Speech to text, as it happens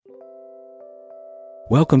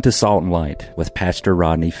Welcome to Salt and Light with Pastor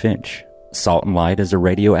Rodney Finch. Salt and Light is a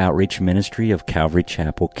radio outreach ministry of Calvary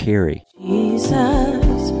Chapel, Cary.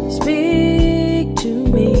 Jesus, speak to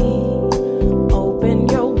me. Open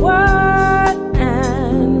your word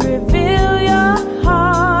and reveal your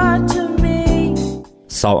heart to me.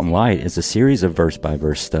 Salt and Light is a series of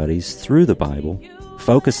verse-by-verse studies through the Bible,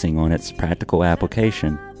 focusing on its practical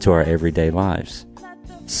application to our everyday lives.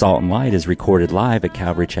 Salt and Light is recorded live at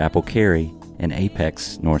Calvary Chapel, Cary in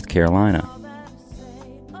Apex, North Carolina.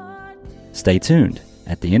 Stay tuned.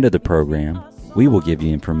 At the end of the program, we will give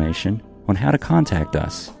you information on how to contact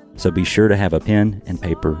us, so be sure to have a pen and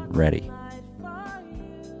paper ready.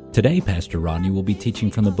 Today, Pastor Rodney will be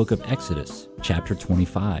teaching from the book of Exodus, chapter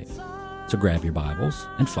 25. So grab your Bibles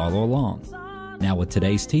and follow along. Now with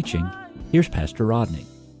today's teaching, here's Pastor Rodney.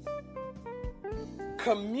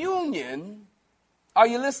 Communion, are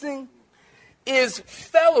you listening? Is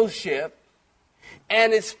fellowship.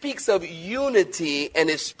 And it speaks of unity and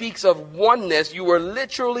it speaks of oneness. You are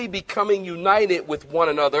literally becoming united with one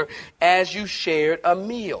another as you shared a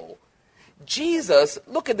meal. Jesus,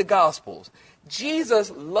 look at the Gospels. Jesus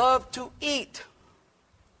loved to eat.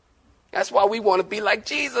 That's why we want to be like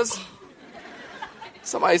Jesus.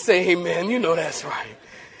 Somebody say amen. You know that's right.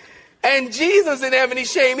 And Jesus didn't have any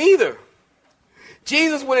shame either.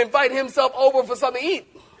 Jesus would invite himself over for something to eat.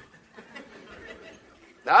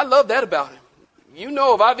 Now, I love that about him. You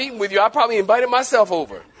know, if I've eaten with you, I probably invited myself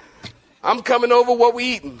over. I'm coming over, what we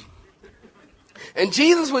eating. And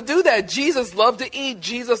Jesus would do that. Jesus loved to eat.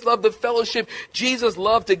 Jesus loved the fellowship. Jesus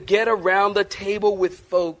loved to get around the table with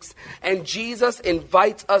folks. And Jesus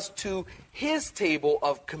invites us to his table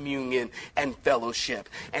of communion and fellowship.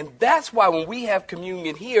 And that's why when we have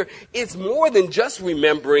communion here, it's more than just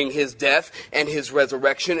remembering his death and his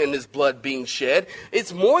resurrection and his blood being shed.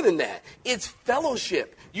 It's more than that. It's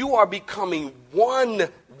fellowship. You are becoming one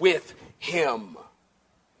with him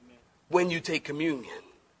when you take communion.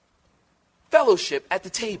 Fellowship at the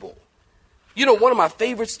table. You know, one of my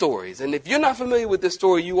favorite stories, and if you're not familiar with this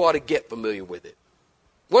story, you ought to get familiar with it.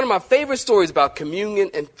 One of my favorite stories about communion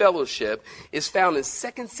and fellowship is found in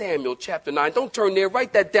 2 Samuel chapter 9. Don't turn there.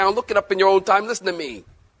 Write that down. Look it up in your own time. Listen to me.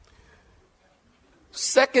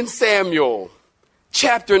 2 Samuel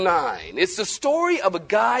chapter 9. It's the story of a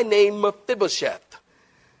guy named Mephibosheth.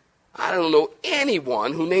 I don't know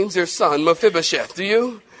anyone who names their son Mephibosheth, do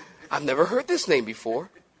you? I've never heard this name before.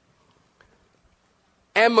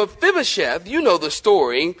 And Mephibosheth, you know the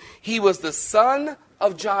story, he was the son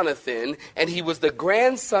of Jonathan, and he was the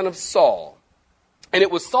grandson of Saul. And it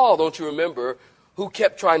was Saul, don't you remember, who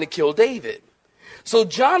kept trying to kill David. So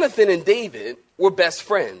Jonathan and David were best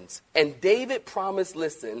friends. And David promised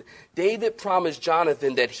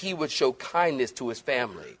Jonathan that he would show kindness to his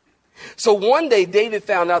family. So one day, David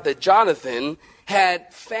found out that Jonathan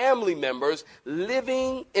had family members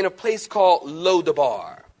living in a place called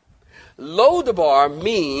Lodabar. Lodabar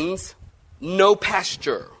means no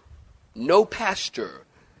pasture. No pasture.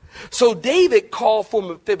 So David called for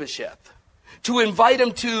Mephibosheth to invite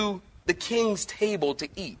him to the king's table to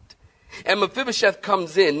eat. And Mephibosheth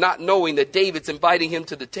comes in not knowing that David's inviting him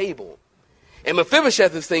to the table. And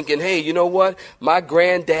Mephibosheth is thinking, hey, you know what? My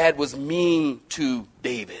granddad was mean to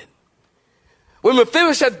David. When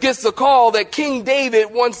Mephibosheth gets the call that King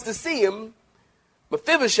David wants to see him,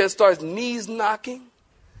 Mephibosheth starts knees knocking,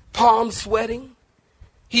 palms sweating.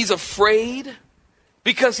 He's afraid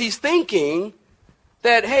because he's thinking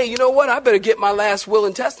that, hey, you know what? I better get my last will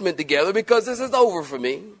and testament together because this is over for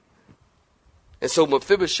me. And so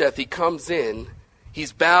Mephibosheth, he comes in.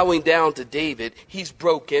 He's bowing down to David. He's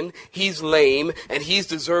broken. He's lame. And he's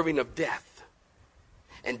deserving of death.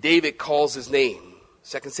 And David calls his name.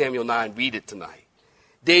 2 Samuel 9, read it tonight.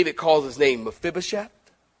 David calls his name Mephibosheth.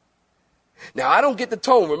 Now, I don't get the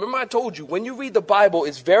tone. Remember I told you, when you read the Bible,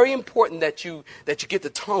 it's very important that you get the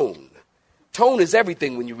tone. Tone is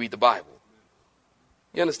everything when you read the Bible.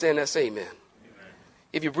 You understand that? Say amen. Amen.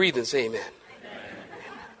 If you're breathing, say amen. Amen.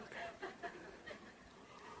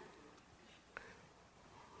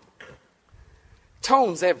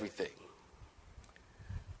 Tone's everything.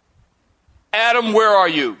 Adam, where are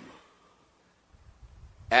you?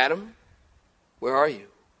 Adam, where are you?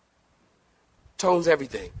 Tone's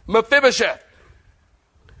everything. Mephibosheth.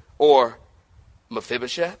 Or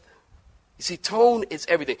Mephibosheth. You see, tone is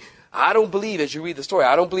everything. I don't believe, as you read the story,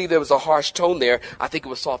 I don't believe there was a harsh tone there. I think it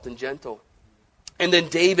was soft and gentle. And then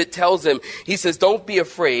David tells him, he says, don't be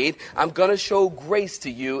afraid. I'm going to show grace to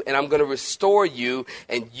you, and I'm going to restore you,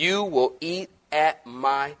 and you will eat at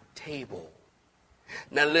my table.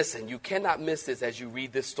 Now listen, you cannot miss this as you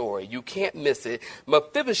read this story. You can't miss it.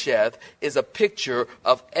 Mephibosheth is a picture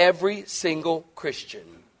of every single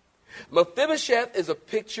Christian. Mephibosheth is a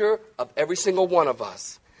picture of every single one of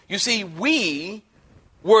us. You see, we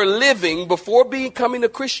were living before becoming a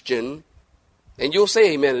Christian, and you'll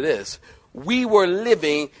say amen to this, we were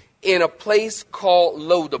living in a place called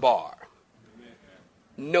Lodabar.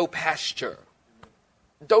 No pasture.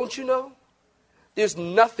 Don't you know? There's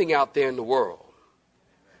nothing out there in the world.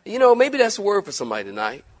 You know, maybe that's a word for somebody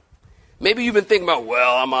tonight. Maybe you've been thinking about,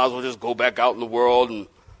 well, I might as well just go back out in the world and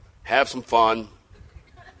have some fun.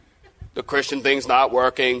 The Christian thing's not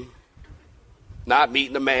working. Not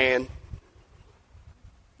meeting a man.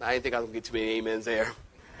 I didn't think I was going to get too many amens there.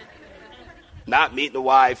 Not meeting a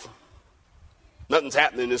wife. Nothing's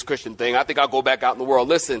happening in this Christian thing. I think I'll go back out in the world.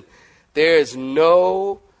 Listen, there's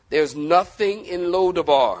nothing in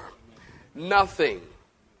Lodabar. Nothing.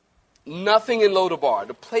 Nothing in Lodabar,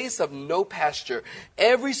 the place of no pasture.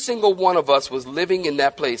 Every single one of us was living in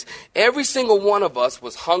that place. Every single one of us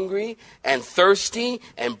was hungry and thirsty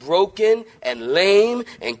and broken and lame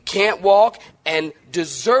and can't walk and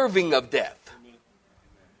deserving of death.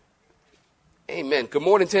 Amen. Good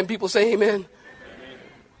morning, 10 people say amen.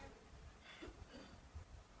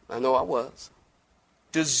 I know I was.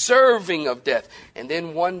 Deserving of death. And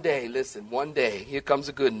then one day, listen, one day, here comes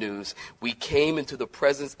the good news. We came into the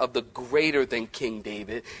presence of the greater than King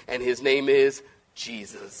David, and his name is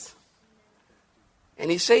Jesus.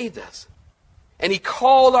 And he saved us. And he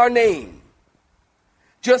called our name.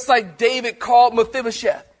 Just like David called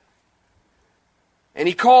Mephibosheth. And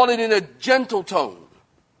he called it in a gentle tone.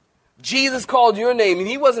 Jesus called your name, and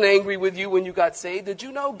he wasn't angry with you when you got saved. Did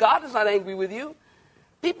you know God is not angry with you?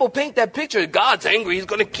 People paint that picture. God's angry. He's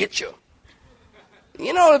going to get you.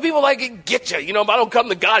 You know, the people like, get you. You know, if I don't come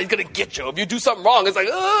to God, he's going to get you. If you do something wrong, it's like,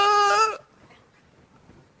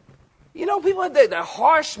 You know, people have that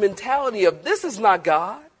harsh mentality of, this is not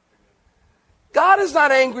God. God is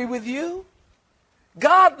not angry with you.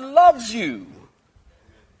 God loves you.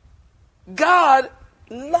 God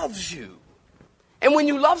loves you. And when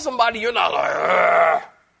you love somebody, you're not like, Ugh.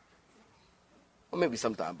 Well, maybe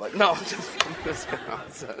sometime, but no, it's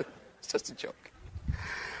just a joke.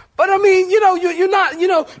 But I mean, you know, you're not, you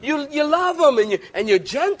know, you love them and you're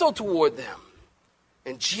gentle toward them.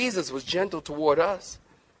 And Jesus was gentle toward us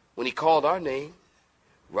when he called our name.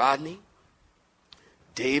 Rodney,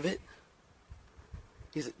 David.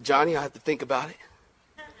 He said, Johnny, I have to think about it.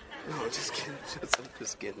 No, I'm just kidding. I'm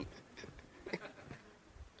just kidding.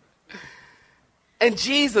 And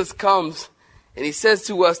Jesus comes and he says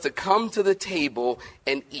to us to come to the table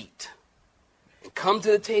and eat. And come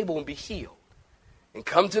to the table and be healed. And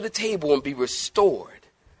come to the table and be restored.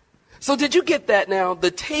 So did you get that now? The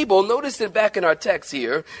table, notice it back in our text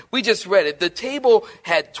here. We just read it. The table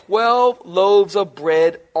had 12 loaves of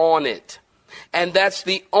bread on it. And that's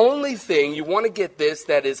the only thing, you want to get this,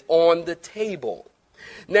 that is on the table.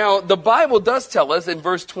 Now, the Bible does tell us in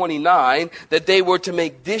verse 29 that they were to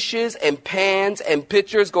make dishes and pans and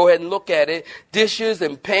pitchers. Go ahead and look at it. Dishes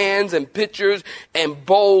and pans and pitchers and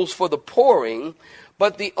bowls for the pouring.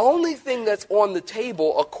 But the only thing that's on the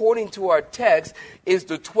table, according to our text, is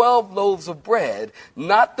the 12 loaves of bread,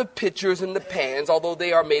 not the pitchers and the pans, although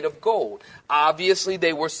they are made of gold. Obviously,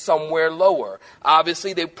 they were somewhere lower.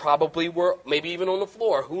 Obviously, they probably were maybe even on the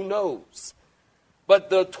floor. Who knows? But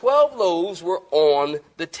the 12 loaves were on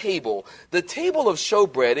the table. The table of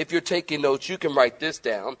showbread, if you're taking notes, you can write this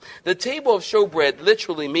down. The table of showbread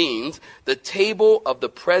literally means the table of the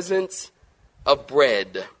presence of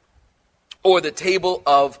bread, or the table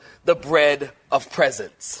of the bread of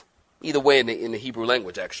presence. Either way in the Hebrew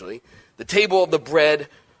language, actually. The table of the bread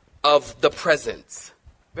of the presence.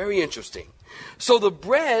 Very interesting. So the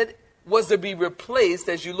bread was to be replaced,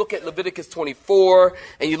 as you look at Leviticus 24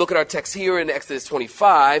 and you look at our text here in Exodus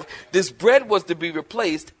 25, this bread was to be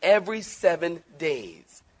replaced every 7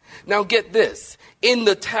 days. Now get this, in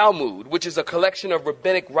the Talmud, which is a collection of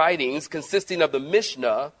rabbinic writings consisting of the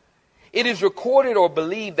Mishnah, it is recorded or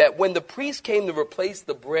believed that when the priest came to replace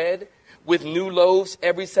the bread with new loaves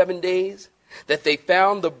every 7 days, that they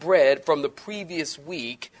found the bread from the previous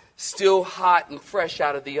week still hot and fresh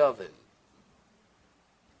out of the oven.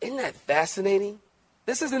 Isn't that fascinating?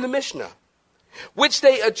 This is in the Mishnah, which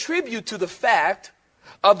they attribute to the fact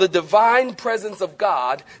of the divine presence of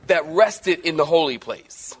God that rested in the holy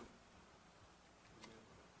place.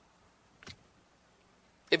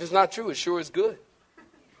 If it's not true, it sure is good.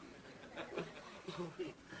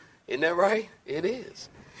 Isn't that right? It is.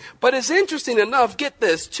 But it's interesting enough, get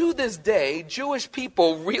this, to this day, Jewish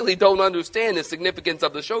people really don't understand the significance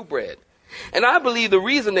of the showbread. And I believe the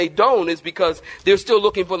reason they don't is because they're still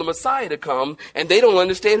looking for the Messiah to come, and they don't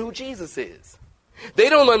understand who Jesus is. They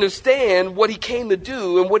don't understand what he came to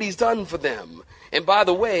do and what he's done for them. And by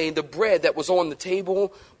the way, the bread that was on the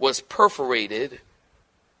table was perforated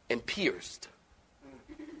and pierced.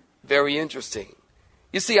 Very interesting.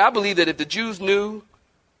 You see, I believe that if the Jews knew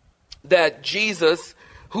that Jesus,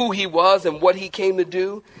 who he was and what he came to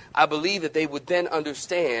do, I believe that they would then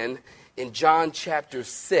understand in John chapter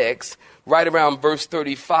 6, right around verse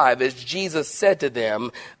 35, as Jesus said to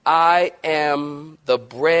them, I am the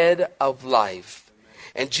bread of life.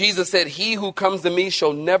 And Jesus said, he who comes to me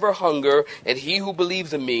shall never hunger, and he who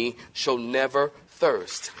believes in me shall never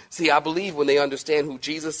thirst. See, I believe when they understand who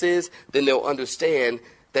Jesus is, then they'll understand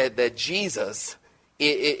that Jesus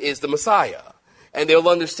is the Messiah. And they'll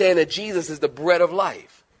understand that Jesus is the bread of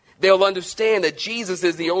life. They'll understand that Jesus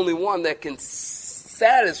is the only one that can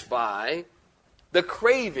satisfy the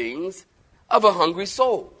cravings of a hungry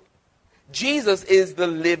soul. Jesus is the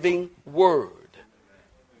living word.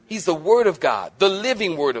 He's the word of God, the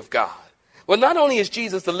living word of God. Well, not only is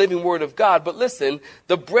Jesus the living word of God, but listen,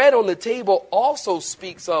 the bread on the table also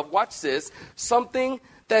speaks of, watch this, something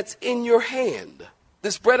that's in your hand.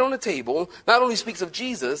 This bread on the table not only speaks of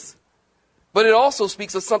Jesus, but it also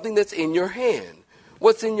speaks of something that's in your hand.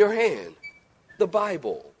 What's in your hand? The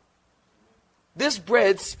Bible. This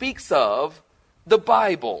bread speaks of the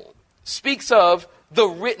Bible, speaks of the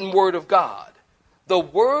written word of God. The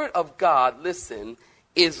word of God, listen,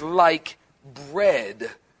 is like bread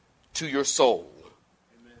to your soul.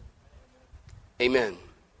 Amen.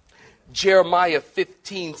 Jeremiah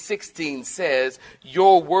 15:16 says,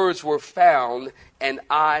 your words were found and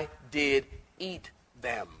I did eat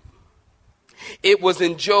them. It was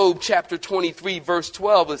in Job chapter 23 verse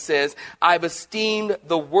 12 it says, I've esteemed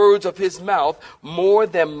the words of his mouth more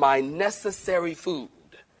than my necessary food.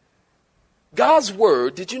 God's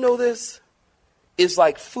word, did you know this, is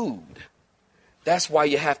like food. That's why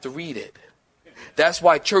you have to read it. That's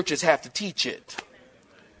why churches have to teach it.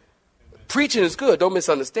 Preaching is good, don't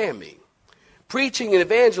misunderstand me. Preaching and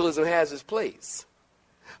evangelism has its place.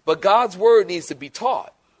 But God's word needs to be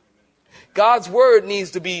taught. God's word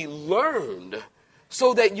needs to be learned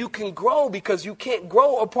so that you can grow, because you can't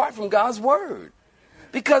grow apart from God's word.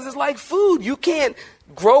 Because it's like food. You can't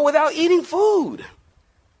grow without eating food.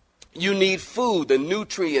 You need food, the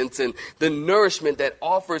nutrients and the nourishment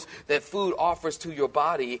that food offers to your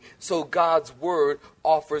body. So God's word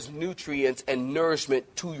offers nutrients and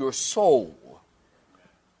nourishment to your soul.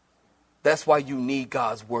 That's why you need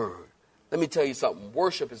God's word. Let me tell you something.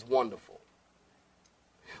 Worship is wonderful.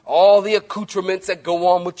 All the accoutrements that go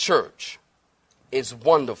on with church is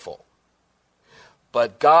wonderful.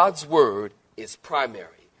 But God's word is primary.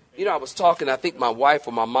 You know, I was talking, I think my wife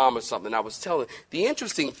or my mom or something, I was telling the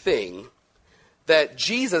interesting thing that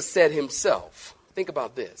Jesus said himself. Think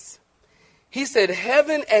about this. He said,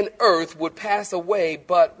 heaven and earth would pass away,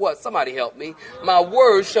 but what? Somebody help me. My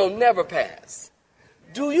word shall never pass.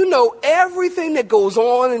 Do you know everything that goes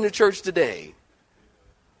on in the church today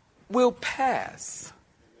will pass?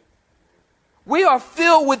 We are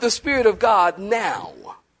filled with the Spirit of God now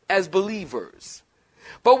as believers.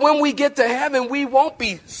 But when we get to heaven, we won't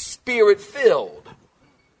be Spirit-filled.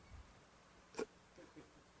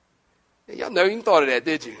 Y'all never even thought of that,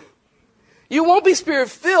 did you? You won't be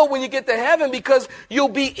Spirit-filled when you get to heaven, because you'll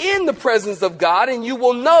be in the presence of God and you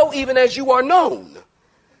will know even as you are known.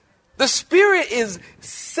 The Spirit is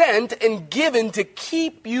sent and given to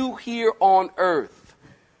keep you here on earth,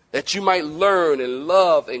 that you might learn and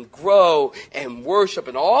love and grow and worship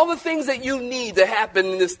and all the things that you need to happen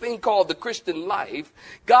in this thing called the Christian life.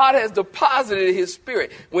 God has deposited his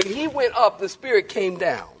Spirit. When he went up, the Spirit came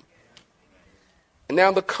down. And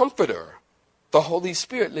now the Comforter, the Holy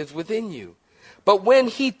Spirit, lives within you. But when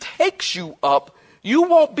he takes you up, you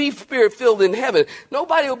won't be Spirit-filled in heaven.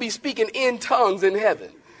 Nobody will be speaking in tongues in heaven.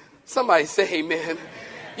 Somebody say amen.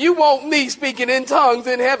 You won't be speaking in tongues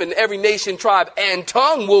in heaven. Every nation, tribe, and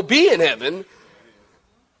tongue will be in heaven.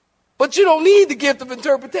 But you don't need the gift of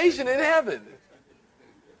interpretation in heaven,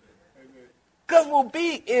 because we'll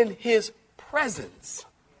be in his presence.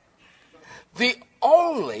 The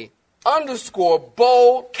only underscore,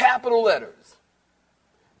 bold, capital letters,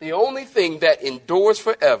 the only thing that endures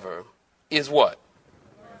forever is what?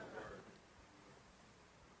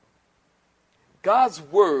 God's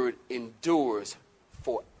word endures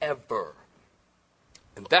forever.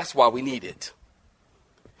 And that's why we need it.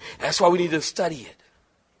 That's why we need to study it.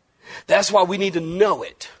 That's why we need to know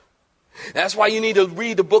it. That's why you need to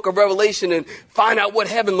read the book of Revelation and find out what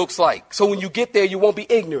heaven looks like. So when you get there, you won't be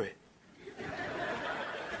ignorant.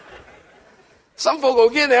 Some folk will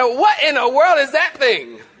get there, what in the world is that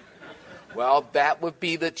thing? Well, that would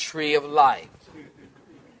be the tree of life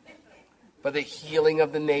for the healing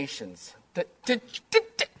of the nations. Did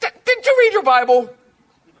you read your Bible?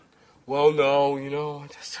 Well, no, I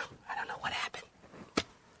don't know what happened.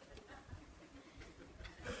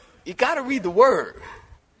 You got to read the Word.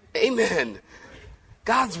 Amen.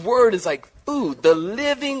 God's Word is like food. The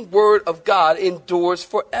living Word of God endures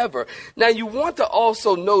forever. Now, you want to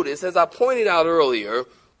also notice, as I pointed out earlier,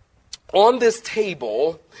 on this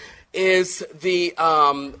table is the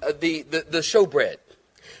showbread.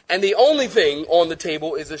 And the only thing on the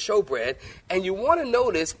table is a showbread. And you want to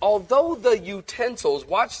notice, although the utensils,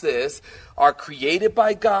 watch this, are created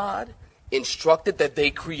by God, instructed that they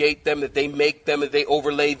create them, that they make them, that they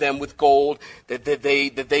overlay them with gold, that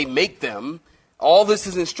they make them. All this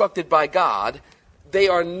is instructed by God. They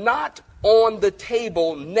are not on the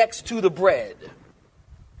table next to the bread.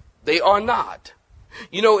 They are not.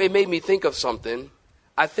 It made me think of something.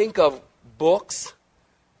 I think of books,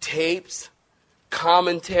 tapes,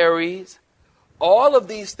 commentaries, all of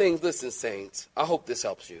these things. Listen, saints, I hope this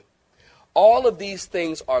helps you. All of these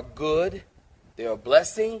things are good. They are a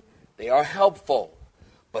blessing. They are helpful.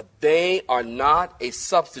 But they are not a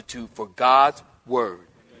substitute for God's Word.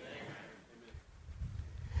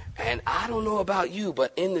 And I don't know about you,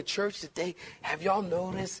 but in the church today, have y'all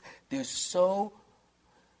noticed there's so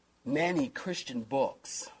many Christian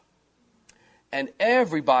books? And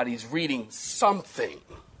everybody's reading something.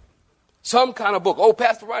 Some kind of book. Oh,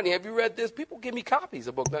 Pastor Rodney, have you read this? People give me copies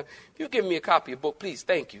of books. Now, if you give me a copy of a book, please,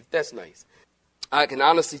 thank you. That's nice. I can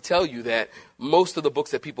honestly tell you that most of the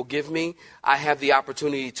books that people give me, I have the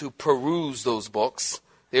opportunity to peruse those books.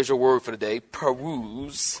 There's your word for the day,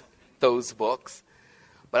 peruse those books.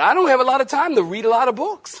 But I don't have a lot of time to read a lot of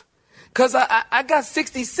books. Because I got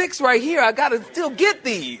 66 right here. I got to still get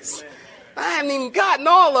these. I haven't even gotten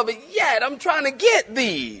all of it yet. I'm trying to get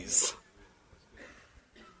these.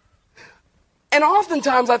 And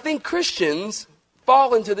oftentimes I think Christians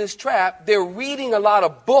fall into this trap. They're reading a lot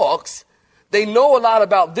of books. They know a lot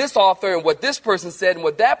about this author and what this person said and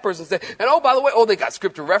what that person said. And oh, by the way, they got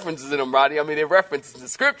scripture references in them, Rodney. I mean, they're references to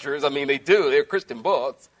scriptures. I mean, they do. They're Christian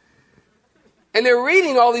books. And they're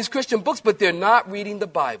reading all these Christian books, but they're not reading the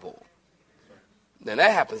Bible. Now,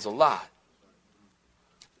 that happens a lot.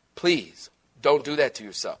 Please, don't do that to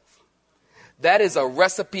yourself. That is a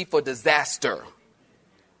recipe for disaster.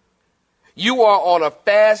 You are on a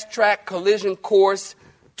fast-track collision course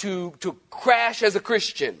to crash as a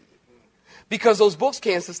Christian because those books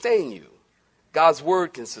can't sustain you. God's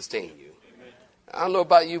Word can sustain you. I don't know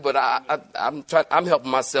about you, but I'm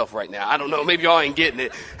helping myself right now. I don't know. Maybe y'all ain't getting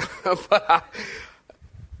it. But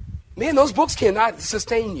man, those books cannot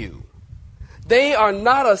sustain you. They are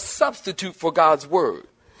not a substitute for God's Word.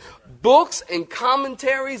 Books and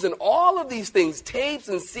commentaries and all of these things, tapes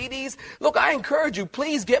and CDs. Look, I encourage you,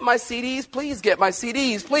 please get my CDs. Please get my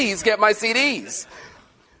CDs. Please get my CDs.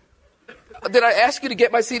 Did I ask you to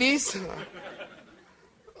get my CDs?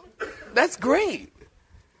 That's great.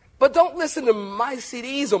 But don't listen to my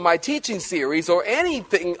CDs or my teaching series or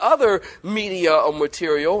anything, other media or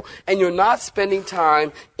material, and you're not spending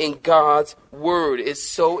time in God's Word. It's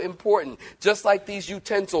so important. Just like these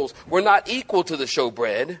utensils were not equal to the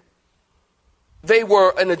showbread. They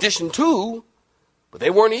were an addition to, but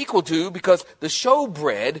they weren't equal to, because the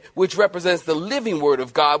showbread, which represents the living Word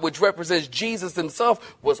of God, which represents Jesus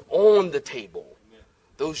himself, was on the table.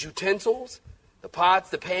 Those utensils, the pots,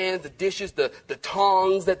 the pans, the dishes, the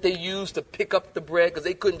tongs that they used to pick up the bread, because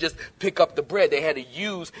they couldn't just pick up the bread. They had to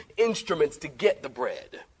use instruments to get the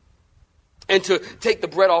bread and to take the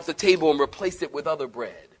bread off the table and replace it with other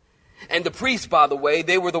bread. And the priests, by the way,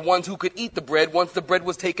 they were the ones who could eat the bread once the bread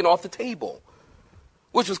was taken off the table,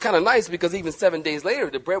 which was kind of nice because even 7 days later,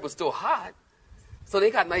 the bread was still hot. So they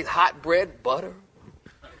got nice hot bread, butter.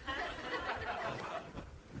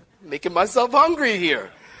 Making myself hungry here.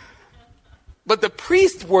 But the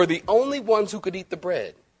priests were the only ones who could eat the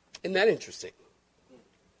bread. Isn't that interesting?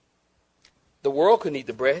 The world couldn't eat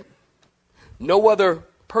the bread. No other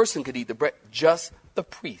person could eat the bread. Just the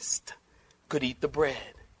priest could eat the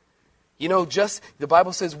bread. The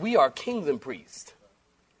Bible says we are kings and priests.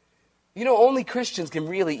 Only Christians can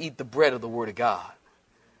really eat the bread of the Word of God.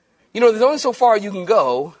 There's only so far you can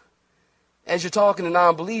go as you're talking to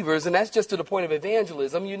non-believers, and that's just to the point of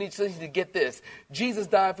evangelism. You need to get this. Jesus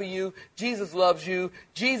died for you. Jesus loves you.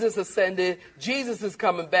 Jesus ascended. Jesus is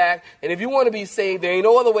coming back. And if you want to be saved, there ain't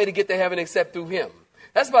no other way to get to heaven except through him.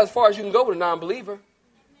 That's about as far as you can go with a non-believer.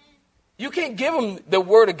 You can't give them the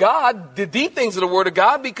Word of God, the deep things of the Word of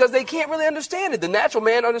God, because they can't really understand it. The natural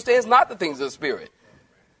man understands not the things of the Spirit.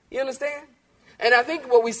 You understand? And I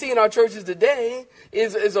think what we see in our churches today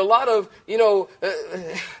is a lot of,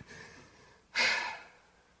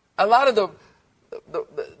 a lot of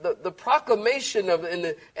the proclamation of and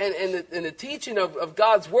the teaching of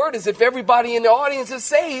God's word is if everybody in the audience is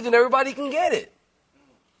saved and everybody can get it.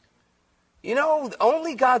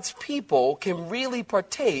 Only God's people can really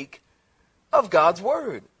partake of God's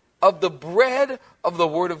word, of the bread of the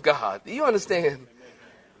word of God. Do you understand?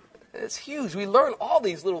 It's huge. We learn all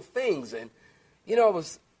these little things. And, I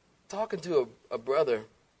was talking to a brother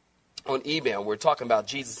on email. We're talking about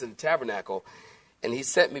Jesus in the tabernacle. And he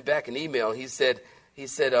sent me back an email. He said,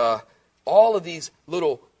 all of these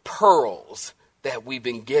little pearls that we've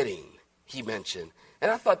been getting, he mentioned.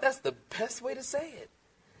 And I thought that's the best way to say it.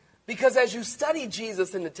 Because as you study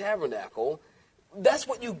Jesus in the tabernacle, that's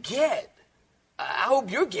what you get. I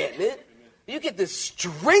hope you're getting it. You get this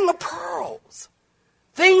string of pearls.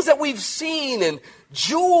 Things that we've seen and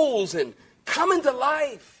jewels and coming to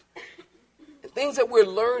life. And things that we're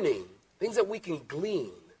learning. Things that we can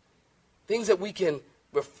glean. Things that we can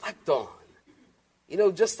reflect on.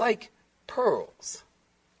 Just like pearls.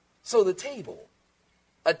 So the table.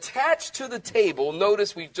 Attached to the table,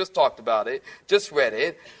 notice we've just talked about it, just read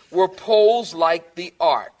it, were poles like the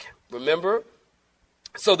ark. Remember?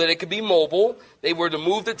 So that it could be mobile. They were to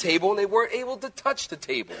move the table and they weren't able to touch the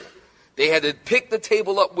table. They had to pick the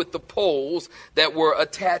table up with the poles that were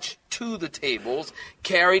attached to the tables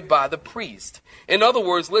carried by the priest. In other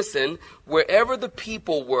words, listen, wherever the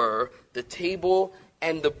people were, the table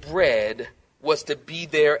and the bread was to be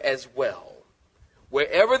there as well.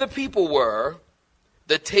 Wherever the people were,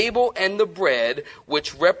 the table and the bread,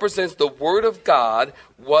 which represents the word of God,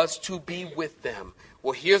 was to be with them.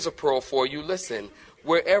 Well, here's a pearl for you. Listen,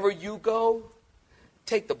 wherever you go,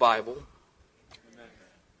 take the Bible.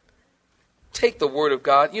 Take the word of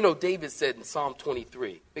God. David said in Psalm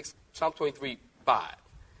 23, Psalm 23:5,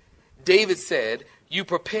 David said, you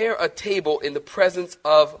prepare a table in the presence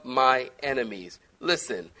of my enemies.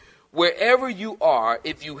 Listen, wherever you are,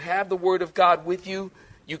 if you have the word of God with you,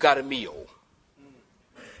 you got a meal.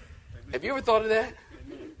 Have you ever thought of that?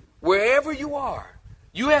 Wherever you are,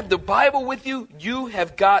 you have the Bible with you, you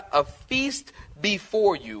have got a feast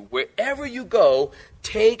before you. Wherever you go,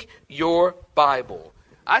 take your Bible.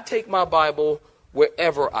 I take my Bible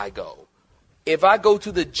wherever I go. If I go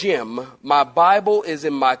to the gym, my Bible is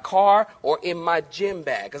in my car or in my gym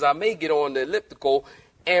bag because I may get on the elliptical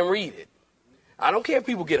and read it. I don't care if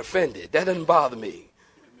people get offended. That doesn't bother me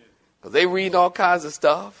because they read all kinds of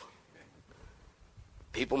stuff.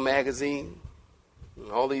 People magazine,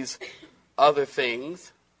 and all these other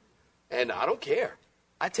things, and I don't care.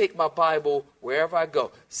 I take my Bible wherever I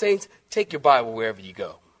go. Saints, take your Bible wherever you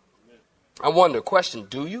go. I wonder, question,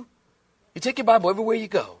 do you? You take your Bible everywhere you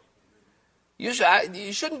go. You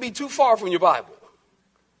shouldn't be too far from your Bible.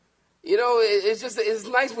 It's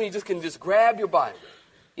nice when you can grab your Bible.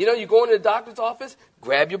 You go into the doctor's office,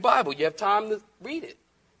 grab your Bible. You have time to read it.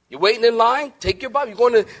 You're waiting in line, take your Bible. You're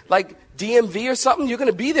going to DMV or something, you're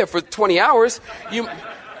going to be there for 20 hours. You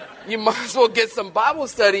might as well get some Bible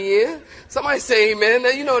study in. Somebody say amen.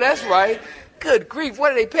 That's right. Good grief, what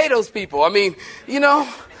do they pay those people?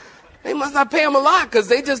 They must not pay them a lot because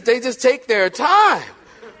they just take their time.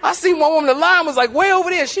 I seen one woman, the line was way over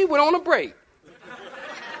there. She went on a break.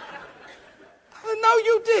 I said, no,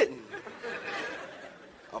 you didn't.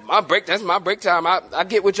 Oh, my break, that's my break time. I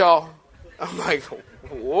get with y'all. I'm like,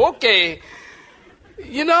 okay.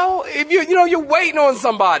 If you're waiting on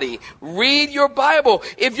somebody, read your Bible.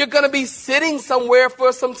 If you're going to be sitting somewhere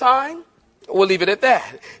for some time, we'll leave it at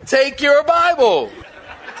that. Take your Bible.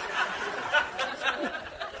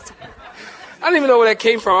 I don't even know where that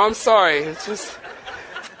came from. I'm sorry. It's just,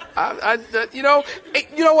 you know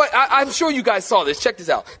what? I'm sure you guys saw this. Check this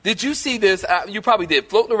out. Did you see this? You probably did.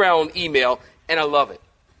 Floating around on email, and I love it.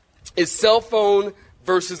 It's cell phone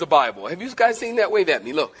versus the Bible. Have you guys seen that? Wave at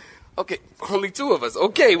me. Look. Okay, only two of us.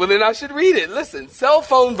 Okay, well then I should read it. Listen, cell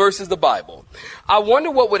phone versus the Bible. I wonder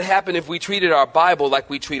what would happen if we treated our Bible like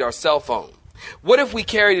we treat our cell phone. What if we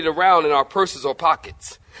carried it around in our purses or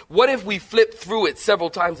pockets? What if we flipped through it several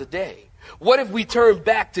times a day? What if we turned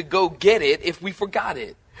back to go get it if we forgot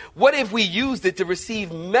it? What if we used it to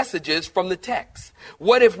receive messages from the text?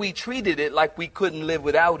 What if we treated it like we couldn't live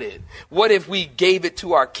without it? What if we gave it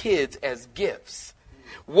to our kids as gifts?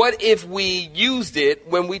 What if we used it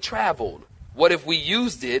when we traveled? What if we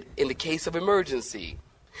used it in the case of emergency?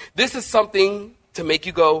 This is something to make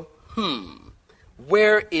you go,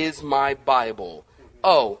 where is my Bible?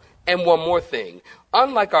 Oh, and one more thing.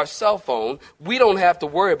 Unlike our cell phone, we don't have to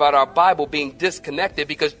worry about our Bible being disconnected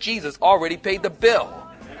because Jesus already paid the bill.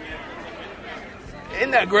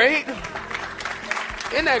 Isn't that great?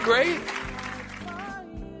 Isn't that great?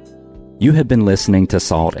 You have been listening to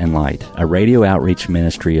Salt and Light, a radio outreach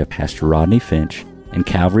ministry of Pastor Rodney Finch and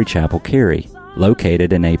Calvary Chapel, Cary,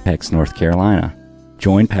 located in Apex, North Carolina.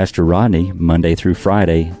 Join Pastor Rodney Monday through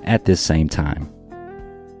Friday at this same time.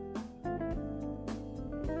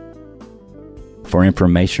 For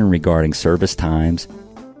information regarding service times,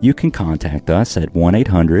 you can contact us at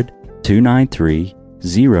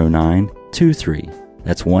 1-800-293-0923.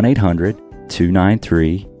 That's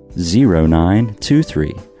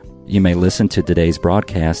 1-800-293-0923. You may listen to today's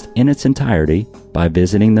broadcast in its entirety by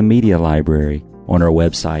visiting the media library on our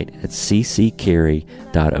website at cccary.org.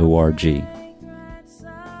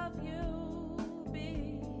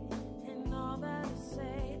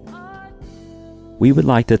 We would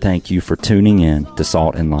like to thank you for tuning in to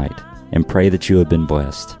Salt and Light and pray that you have been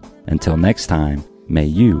blessed. Until next time, may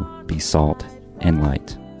you be salt and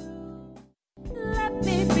light.